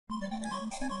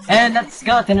And let's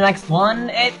go to the next one.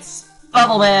 It's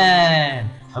Bubbleman!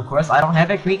 Of course, I don't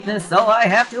have a weakness, so I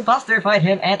have to Buster fight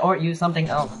him and or use something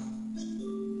else.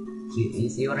 You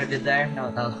see what I did there?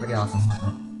 No, that was pretty awesome.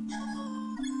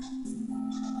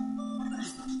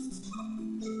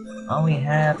 All we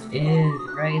have is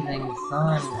Rising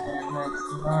Sun, and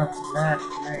it's not that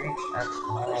great at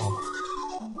all.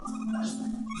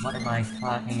 What am I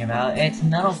talking about? It's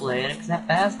Metal Blade, except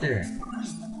faster,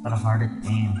 but a harder to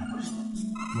aim,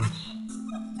 which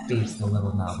beats the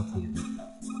little novelty of it.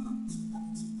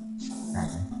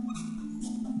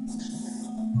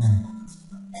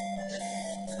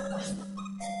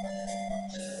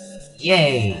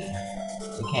 Yay!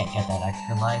 We can't get that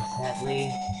extra life,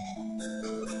 sadly.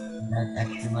 That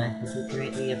extra life would be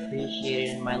greatly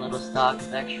appreciated in my little stock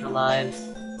of extra lives.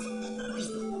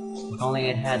 If only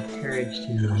it had courage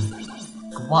to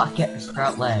get the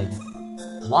sprout legs,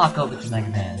 walk over to Mega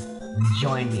Man, and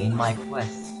join me in my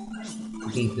quest to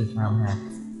beat this realm hack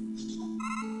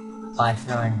by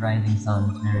throwing Rising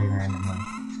Suns very randomly.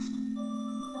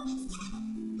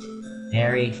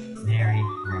 Very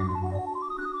randomly.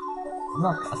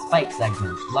 Look, a spike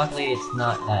segment. Luckily it's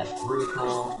not that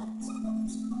brutal.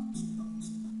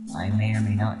 I may or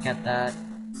may not get that.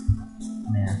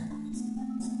 Man.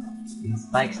 These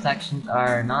spike sections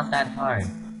are not that hard.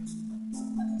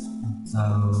 So,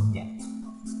 yeah.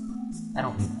 I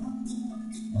don't need that.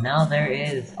 And now there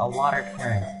is a water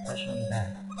current, pushing me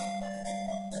back.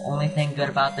 The only thing good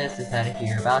about this is that if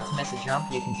you're about to miss a jump,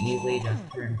 you can easily just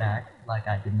turn back, like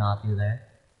I did not do there.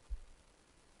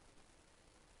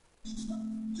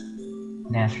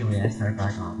 Naturally, I start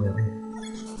back off with it.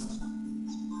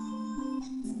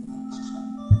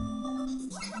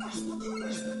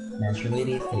 Naturally,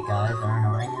 these guys are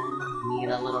annoying and need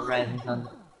a little Rising Sun.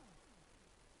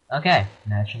 Okay,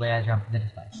 naturally I jumped into the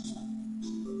spike.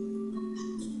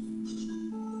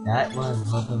 That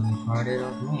was looking retarded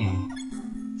of me.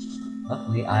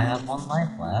 Luckily, I have 1 life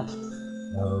left,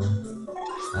 so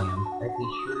I am pretty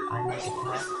sure I make it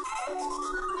past.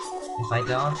 If I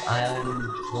don't, I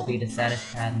will be the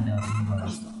saddest cat in the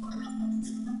world.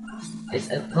 It's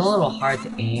a little hard to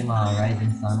aim a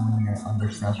Rising Sun when you're under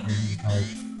pressure because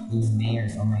you may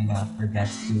or may not forget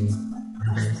to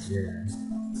reverse your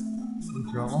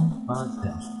control, but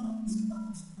still.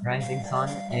 Rising Sun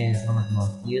is one of the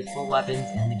most useful weapons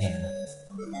in the game.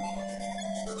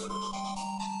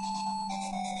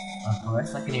 Of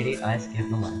course, like an idiot, I skipped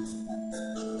the life.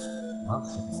 Love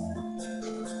skipping the life.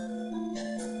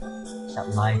 That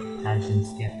life has been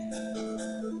skipped.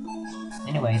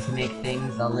 Anyway, to make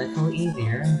things a little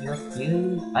easier, just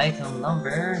use item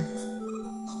number...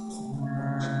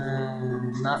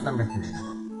 not number 3.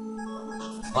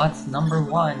 What's number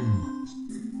 1?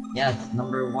 Yes,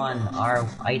 number 1, our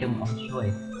item of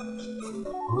choice.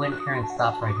 The wind current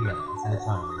stops right here, so it's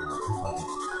not really important.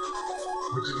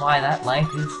 Which is why that life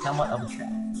is somewhat of a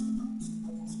trap.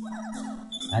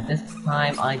 At this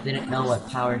time, I didn't know what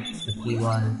power the P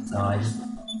was, so I just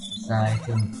decided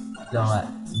to go at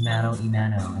mano y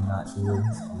mano and not do a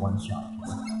one-shot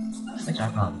kill. Which I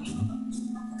probably should,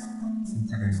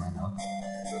 considering my health.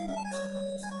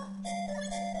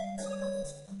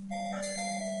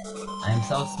 I'm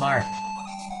so smart.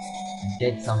 I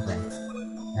did something.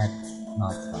 That's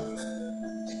not smart.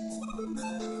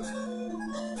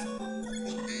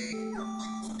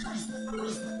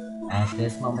 At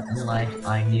this moment in life,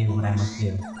 I knew what I must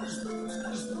do.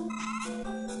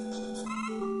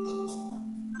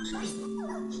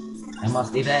 I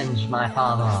must avenge my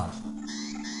father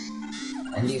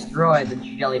and destroy the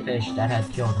jellyfish that had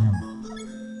killed him.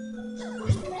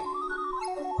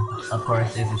 Of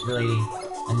course, there's this really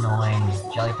annoying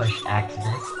jellyfish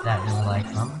activist that really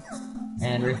likes them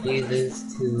and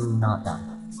refuses to not die.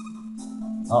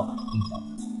 Oh, he's dead.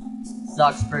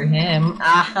 Sucks for him.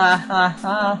 Ah ha ha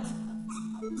ha.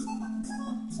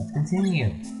 Let's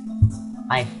continue.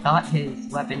 I thought his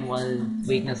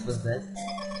weakness was this,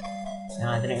 and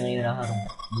I didn't really know how to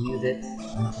use it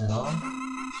until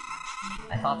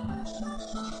I thought that.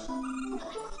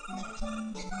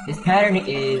 His pattern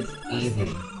is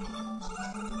easy.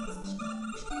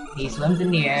 He swims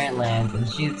in the air and lands and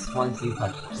shoots once you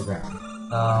touch the ground.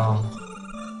 So,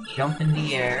 jump in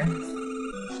the air,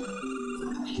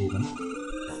 shoot him,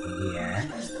 jump in the air.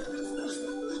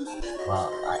 Well,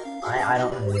 I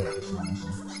don't really like this one.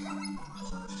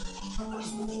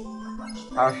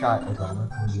 Power shot is a little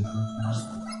useless now.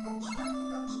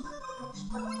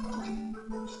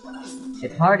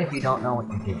 It's hard if you don't know what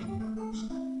you're doing.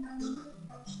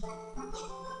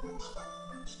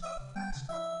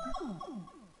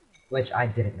 Which I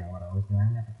didn't know what I was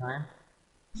doing at the time.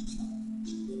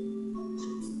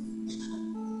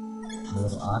 A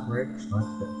little awkward. What's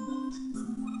this?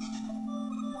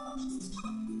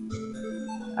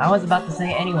 I was about to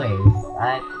say anyways.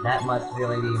 That must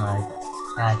really be my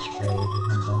catchphrase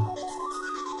or something.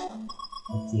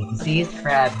 Let's see. Deceased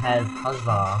Crab has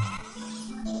Huzzah.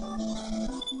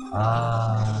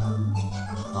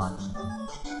 Fun.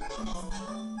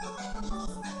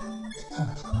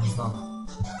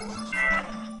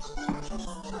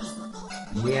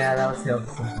 Yeah, that was Hills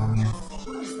Symphonia.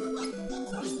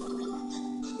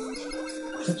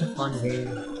 Such a fun game.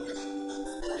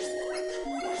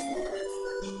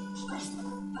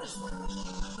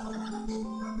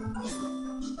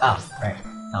 Oh, right.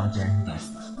 Commentary. Okay.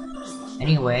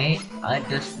 Anyway, I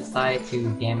just decided to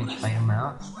damage fight him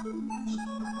out.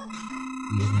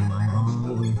 Using my own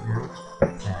moving through.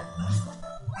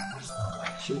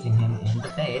 Shooting him in the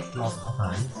face multiple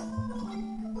times.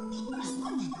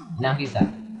 Now he's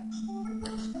dead.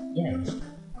 Yay.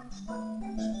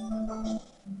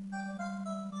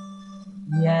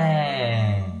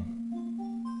 Yay!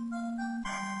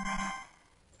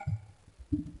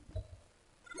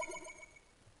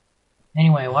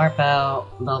 Anyway, Warp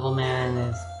Out Level Man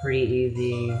is pretty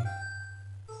easy,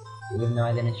 even though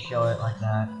I didn't show it like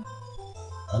that.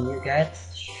 And you get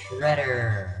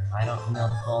Shredder. I don't know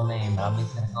the full name, but I'm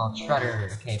just gonna call it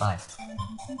Shredder. Okay, bye.